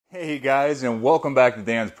Hey guys, and welcome back to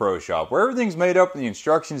Dan's Pro Shop, where everything's made up and the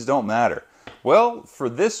instructions don't matter. Well, for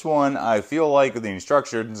this one, I feel like the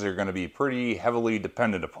instructions are going to be pretty heavily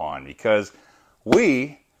dependent upon because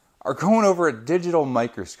we are going over a digital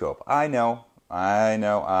microscope. I know,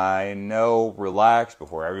 relax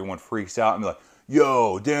before everyone freaks out and be like,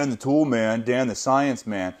 yo, Dan the tool man, Dan the science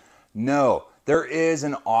man. No. There is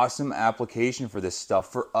an awesome application for this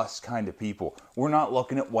stuff for us kind of people. We're not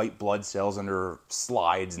looking at white blood cells under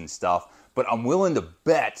slides and stuff, but I'm willing to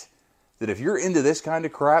bet that if you're into this kind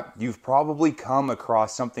of crap, you've probably come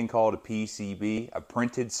across something called a PCB, a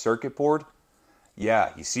printed circuit board.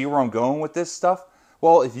 Yeah, you see where I'm going with this stuff?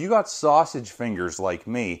 Well, if you got sausage fingers like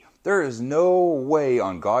me, there is no way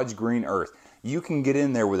on God's green earth you can get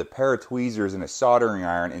in there with a pair of tweezers and a soldering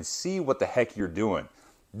iron and see what the heck you're doing.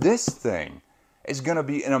 This thing is going to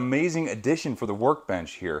be an amazing addition for the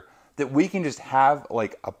workbench here, that we can just have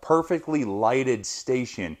like a perfectly lighted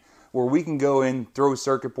station where we can go in, throw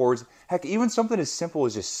circuit boards, heck, even something as simple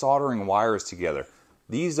as just soldering wires together.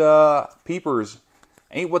 These peepers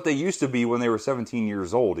ain't what they used to be when they were 17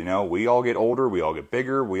 years old, you know. We all get older, we all get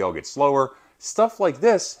bigger, we all get slower. Stuff like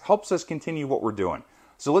this helps us continue what we're doing.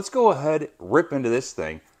 So let's go ahead, rip into this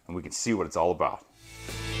thing, and we can see what it's all about.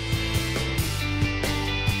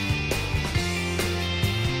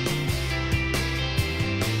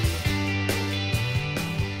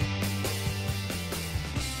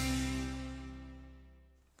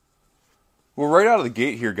 Well, right out of the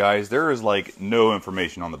gate here, guys, there is like no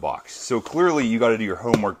information on the box. So clearly you got to do your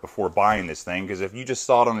homework before buying this thing, because if you just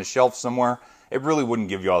saw it on the shelf somewhere, it really wouldn't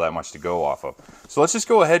give you all that much to go off of. So let's just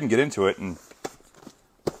go ahead and get into it, and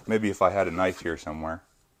maybe if I had a knife here somewhere.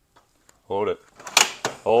 Hold it.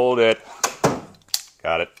 Hold it.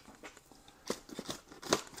 Got it.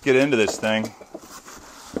 Get into this thing.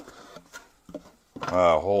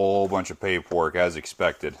 A whole bunch of paperwork as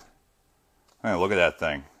expected. Hey, look at that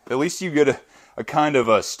thing. At least you get a kind of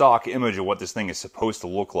a stock image of what this thing is supposed to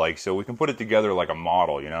look like, so we can put it together like a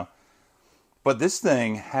model, you know. But this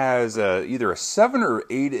thing has either a 7 or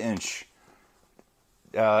 8 inch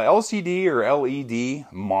LCD or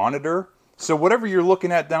LED monitor. So whatever you're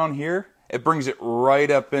looking at down here, it brings it right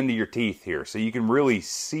up into your teeth here, so you can really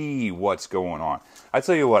see what's going on. I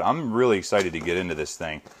tell you what, I'm really excited to get into this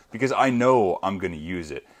thing because I know I'm going to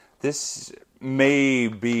use it. This may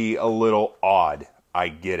be a little odd, I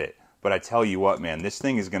get it. But I tell you what, man, this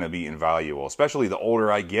thing is going to be invaluable. Especially the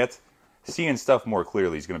older I get, seeing stuff more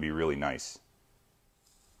clearly is going to be really nice.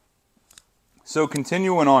 So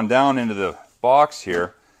continuing on down into the box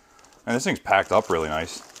here, and this thing's packed up really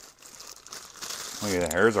nice. Look at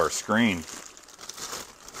that, here's our screen.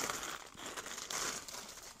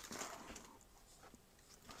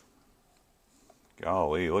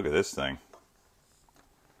 Golly, look at this thing.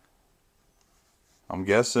 I'm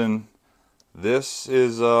guessing this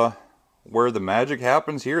is where the magic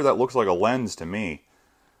happens here. That looks like a lens to me.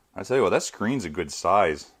 I tell you what, that screen's a good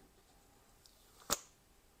size.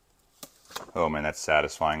 Oh man, that's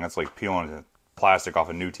satisfying. That's like peeling the plastic off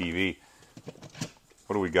a new TV.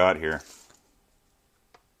 What do we got here?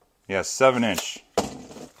 Yeah, 7 inch.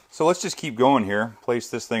 So let's just keep going here. Place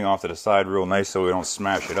this thing off to the side real nice so we don't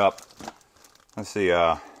smash it up. Let's see,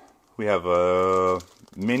 we have a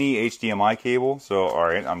mini HDMI cable. So,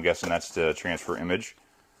 alright, I'm guessing that's to transfer image.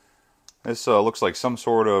 This looks like some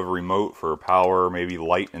sort of remote for power, maybe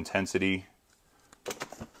light intensity.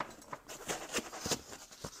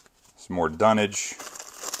 Some more dunnage.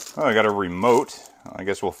 Oh, I got a remote. I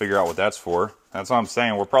guess we'll figure out what that's for. That's what I'm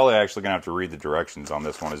saying. We're probably actually going to have to read the directions on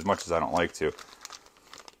this one, as much as I don't like to.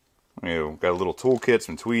 Got a little toolkit,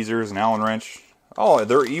 some tweezers, an Allen wrench. Oh,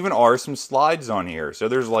 there even are some slides on here. So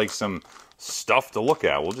there's like some stuff to look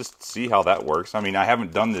at. We'll just see how that works. I mean, I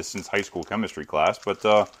haven't done this since high school chemistry class,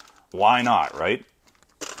 but why not, right?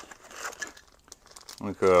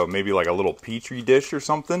 Like maybe like a little petri dish or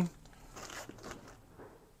something.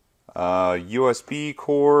 USB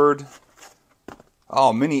cord.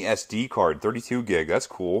 Oh, mini SD card, 32 gig. That's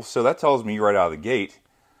cool. So that tells me right out of the gate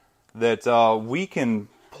that we can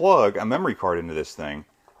plug a memory card into this thing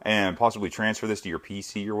and possibly transfer this to your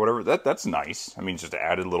PC or whatever. That's nice. I mean, just an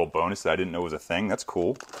added little bonus that I didn't know was a thing. That's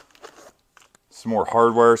cool. Some more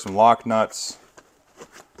hardware, some lock nuts.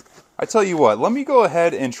 I tell you what, let me go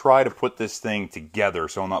ahead and try to put this thing together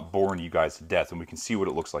so I'm not boring you guys to death and we can see what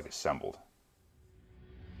it looks like assembled.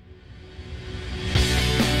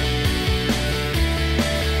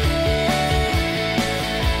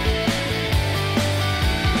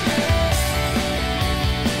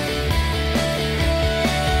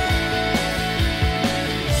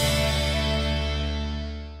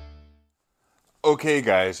 Okay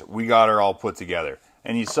guys, we got her all put together.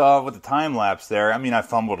 And you saw with the time lapse there, I mean, I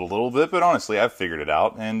fumbled a little bit, but honestly, I've figured it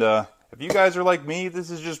out. And if you guys are like me, this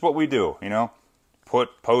is just what we do, you know?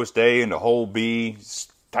 Put post A into hole B,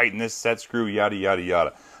 tighten this set screw, yada, yada,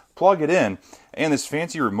 yada. Plug it in, and this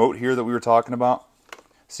fancy remote here that we were talking about,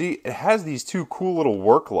 see, it has these two cool little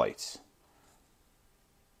work lights.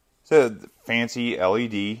 It's a fancy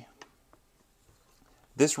LED.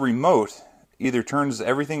 This remote either turns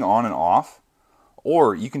everything on and off,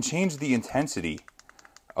 or you can change the intensity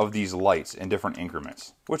of these lights in different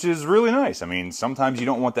increments, which is really nice. I mean, sometimes you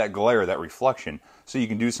don't want that glare, that reflection, so you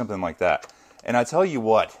can do something like that. And I tell you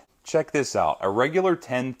what, check this out, a regular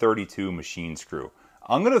 1032 machine screw.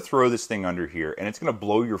 I'm going to throw this thing under here, and it's going to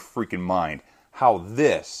blow your freaking mind how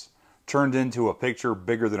this turned into a picture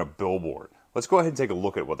bigger than a billboard. Let's go ahead and take a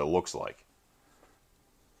look at what it looks like.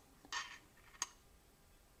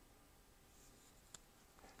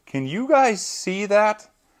 Can you guys see that?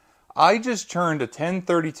 I just turned a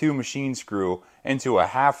 1032 machine screw into a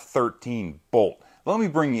half 13 bolt. Let me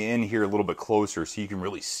bring you in here a little bit closer so you can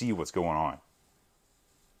really see what's going on.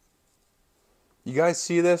 You guys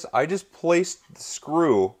see this? I just placed the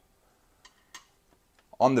screw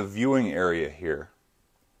on the viewing area here.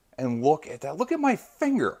 And look at that. Look at my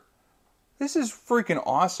finger. This is freaking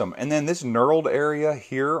awesome. And then this knurled area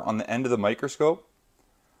here on the end of the microscope,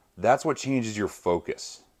 that's what changes your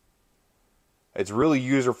focus. It's really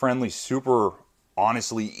user-friendly, super,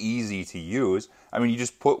 honestly easy to use. I mean, you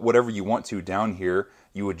just put whatever you want to down here.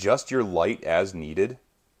 You adjust your light as needed.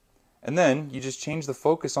 And then you just change the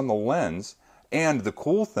focus on the lens. And the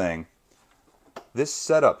cool thing, this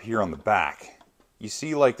setup here on the back, you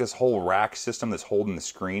see like this whole rack system that's holding the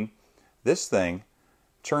screen? This thing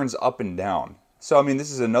turns up and down. So, I mean, this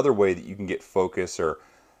is another way that you can get focus, or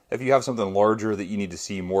if you have something larger that you need to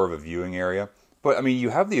see more of a viewing area. But, I mean, you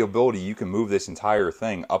have the ability, you can move this entire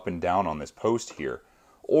thing up and down on this post here.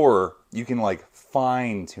 Or you can, like,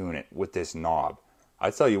 fine-tune it with this knob.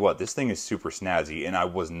 I tell you what, this thing is super snazzy, and I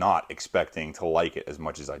was not expecting to like it as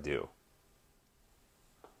much as I do.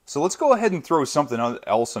 So let's go ahead and throw something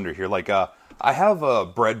else under here. Like, I have a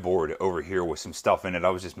breadboard over here with some stuff in it I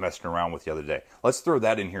was just messing around with the other day. Let's throw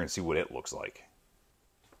that in here and see what it looks like.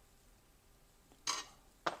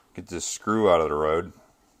 Get this screw out of the road.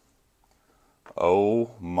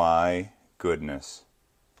 Oh my goodness.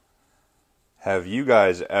 Have you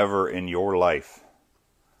guys ever in your life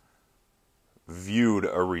viewed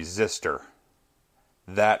a resistor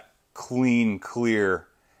that clean, clear,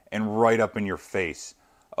 and right up in your face?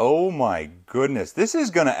 Oh my goodness. This is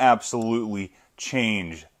going to absolutely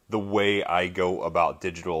change the way I go about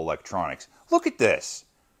digital electronics. Look at this.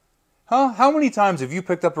 Huh? How many times have you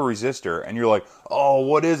picked up a resistor and you're like, oh,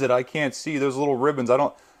 what is it? I can't see. Those little ribbons. I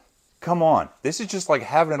don't... Come on. This is just like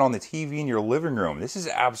having it on the TV in your living room. This is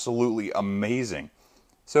absolutely amazing.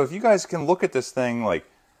 So if you guys can look at this thing like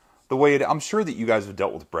the way it... I'm sure that you guys have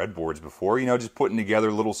dealt with breadboards before. You know, just putting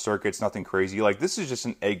together little circuits, nothing crazy. Like this is just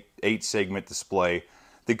an 8-segment display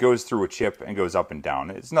that goes through a chip and goes up and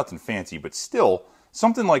down. It's nothing fancy, but still,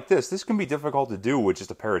 something like this can be difficult to do with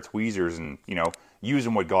just a pair of tweezers and, you know,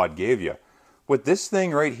 using what God gave you. With this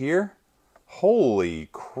thing right here, holy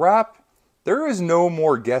crap, there is no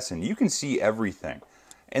more guessing. You can see everything.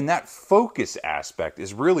 And that focus aspect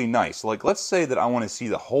is really nice. Like, let's say that I want to see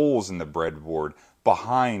the holes in the breadboard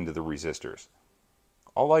behind the resistors.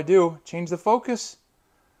 All I do, change the focus.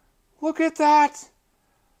 Look at that.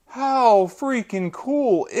 How freaking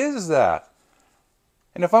cool is that?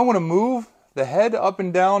 And if I want to move the head up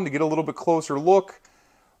and down to get a little bit closer look,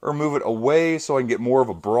 or move it away so I can get more of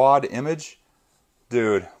a broad image,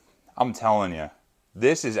 dude, I'm telling you,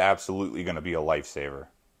 this is absolutely going to be a lifesaver.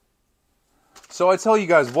 So I tell you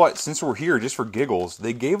guys what, since we're here just for giggles,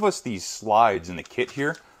 they gave us these slides in the kit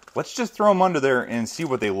here. Let's just throw them under there and see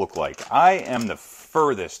what they look like. I am the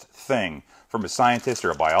furthest thing from a scientist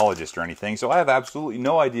or a biologist or anything, so I have absolutely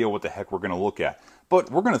no idea what the heck we're going to look at.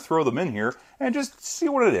 But we're going to throw them in here and just see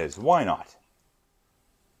what it is. Why not?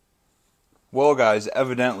 Well, guys,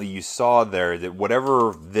 evidently you saw there that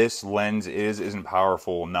whatever this lens is isn't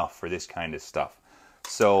powerful enough for this kind of stuff.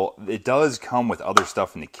 So it does come with other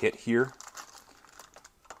stuff in the kit here.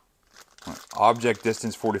 Object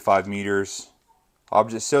distance 45 meters.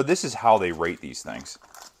 So this is how they rate these things.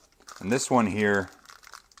 And this one here,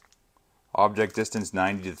 object distance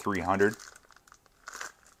 90 to 300.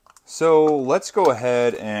 So let's go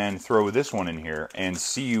ahead and throw this one in here and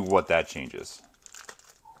see what that changes.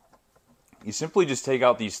 You simply just take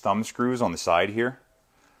out these thumb screws on the side here.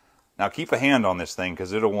 Now keep a hand on this thing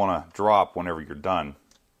because it'll want to drop whenever you're done.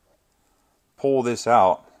 Pull this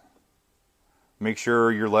out. Make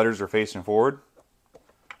sure your letters are facing forward.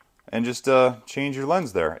 and just change your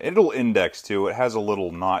lens there. It'll index too. It has a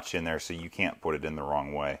little notch in there so you can't put it in the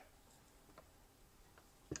wrong way.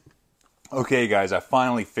 Okay guys, I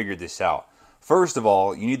finally figured this out. First of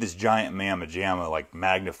all, you need this giant mamma jamma like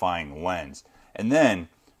magnifying lens. And then,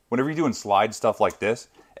 whenever you're doing slide stuff like this,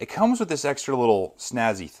 it comes with this extra little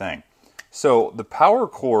snazzy thing. So the power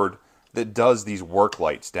cord that does these work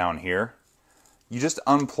lights down here, you just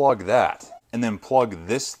unplug that and then plug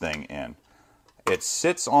this thing in. It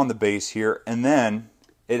sits on the base here, and then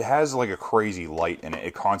it has like a crazy light in it.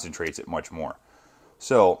 It concentrates it much more.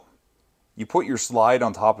 So you put your slide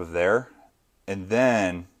on top of there, and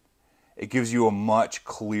then it gives you a much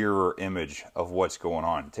clearer image of what's going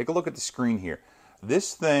on. Take a look at the screen here.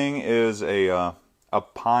 This thing is a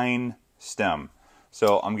pine stem.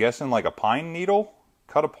 So I'm guessing like a pine needle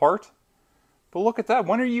cut apart. But look at that.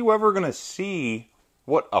 When are you ever going to see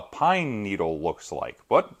what a pine needle looks like?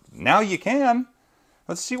 But now you can.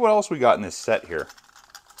 Let's see what else we got in this set here.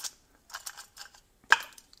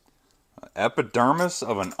 Epidermis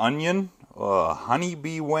of an onion, a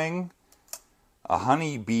honeybee wing, a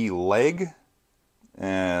honeybee leg,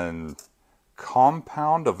 and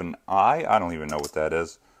compound of an eye. I don't even know what that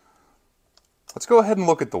is. Let's go ahead and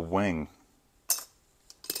look at the wing.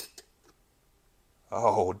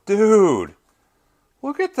 Oh, dude.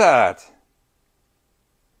 Look at that.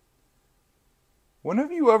 When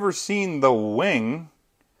have you ever seen the wing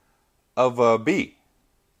of a bee?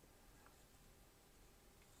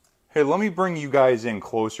 Hey, let me bring you guys in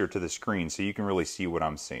closer to the screen so you can really see what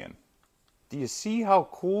I'm seeing. Do you see how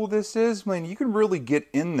cool this is? Man, you can really get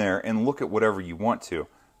in there and look at whatever you want to.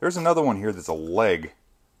 There's another one here that's a leg.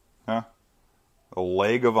 Huh? A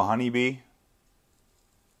leg of a honeybee.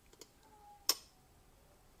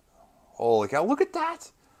 Holy cow, look at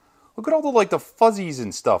that! Look at all the fuzzies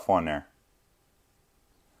and stuff on there.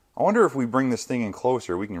 I wonder if we bring this thing in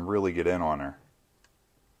closer, we can really get in on her.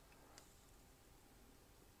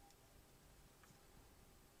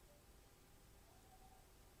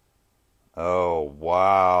 Oh,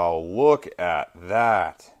 wow. Look at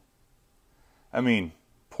that. I mean,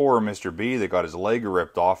 poor Mr. B that got his leg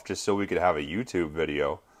ripped off just so we could have a YouTube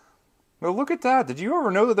video. But look at that. Did you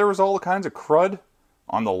ever know that there was all kinds of crud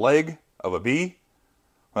on the leg of a bee?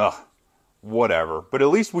 Ugh, whatever. But at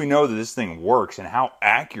least we know that this thing works and how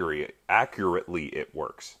accurately it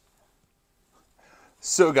works.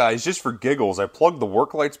 So guys, just for giggles, I plugged the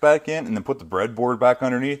work lights back in and then put the breadboard back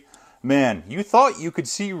underneath. Man, you thought you could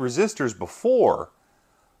see resistors before.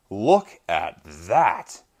 Look at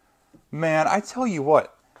that. Man, I tell you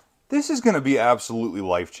what, this is going to be absolutely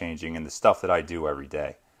life-changing in the stuff that I do every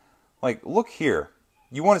day. Like, look here.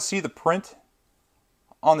 You want to see the print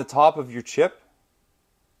on the top of your chip?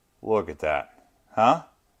 Look at that. Huh?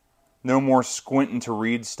 No more squinting to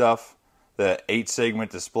read stuff. The 8-segment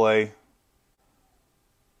display.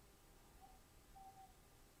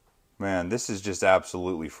 Man, this is just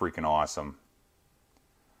absolutely freaking awesome.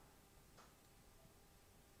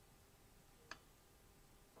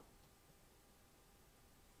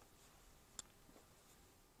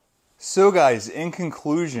 So guys, in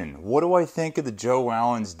conclusion, what do I think of the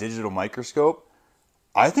Joyalens Digital Microscope?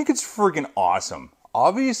 I think it's freaking awesome.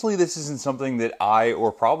 Obviously, this isn't something that I,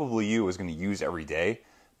 or probably you, is going to use every day.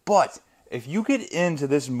 But if you get into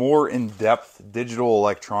this more in-depth digital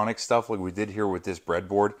electronic stuff like we did here with this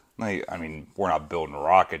breadboard, I mean, we're not building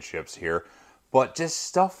rocket ships here, but just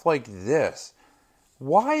stuff like this.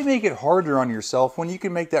 Why make it harder on yourself when you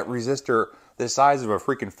can make that resistor the size of a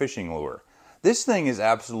freaking fishing lure? This thing is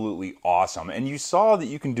absolutely awesome, and you saw that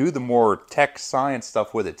you can do the more tech science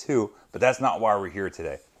stuff with it too, but that's not why we're here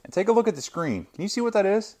today. And take a look at the screen. Can you see what that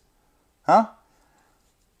is? Huh?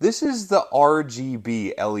 This is the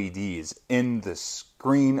RGB LEDs in the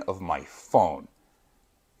screen of my phone.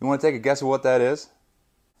 You want to take a guess at what that is?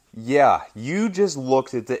 Yeah, you just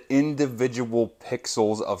looked at the individual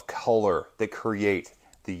pixels of color that create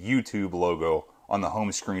the YouTube logo on the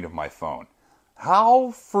home screen of my phone. How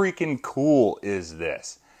freaking cool is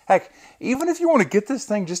this? Heck, even if you want to get this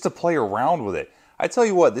thing just to play around with it, I tell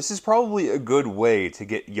you what, this is probably a good way to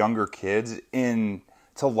get younger kids into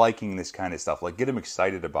liking this kind of stuff. Like, get them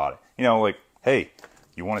excited about it. You know, like, hey,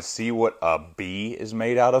 you want to see what a bee is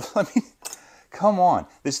made out of? I mean, come on.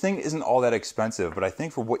 This thing isn't all that expensive, but I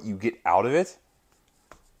think for what you get out of it,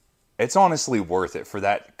 it's honestly worth it for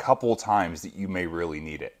that couple times that you may really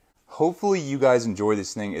need it. Hopefully you guys enjoy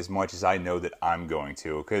this thing as much as I know that I'm going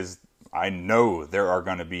to, because I know there are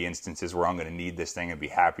going to be instances where I'm going to need this thing and be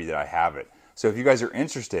happy that I have it. So if you guys are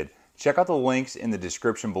interested, check out the links in the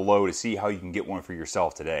description below to see how you can get one for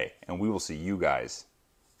yourself today. And we will see you guys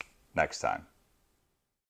next time.